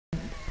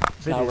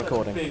It's now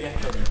recording.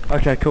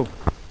 Okay, cool.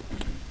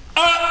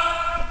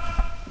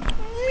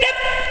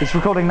 It's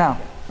recording now.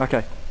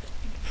 Okay.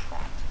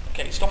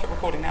 Okay, stop it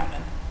recording now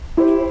then.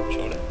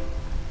 Surely.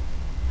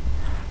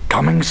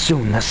 Coming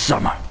soon this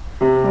summer.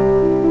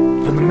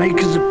 From the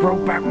makers of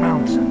Brokeback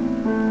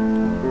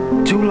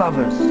Mountain. Two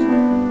lovers,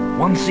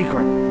 one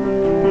secret.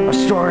 A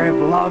story of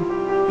love,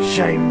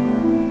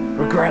 shame,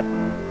 regret,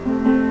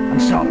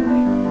 and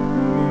sodomy.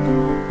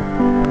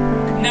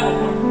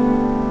 No.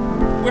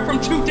 We're from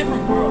two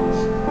different worlds.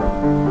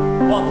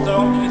 What, so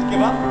I'm to just give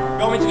up?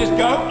 You want me to just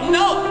go?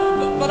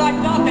 No! But I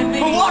thought that maybe...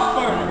 For what,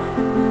 Bernard?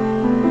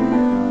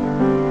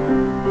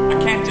 I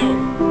can't do it.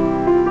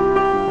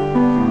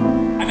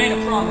 I made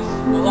a promise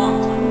a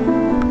long time.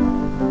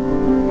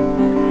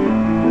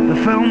 The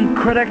film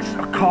critics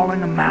are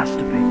calling a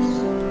masterpiece.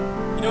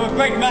 You know, a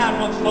great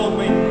man once told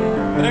me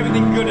that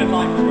everything good in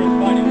life is worth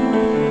fighting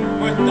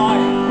for, worth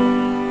dying.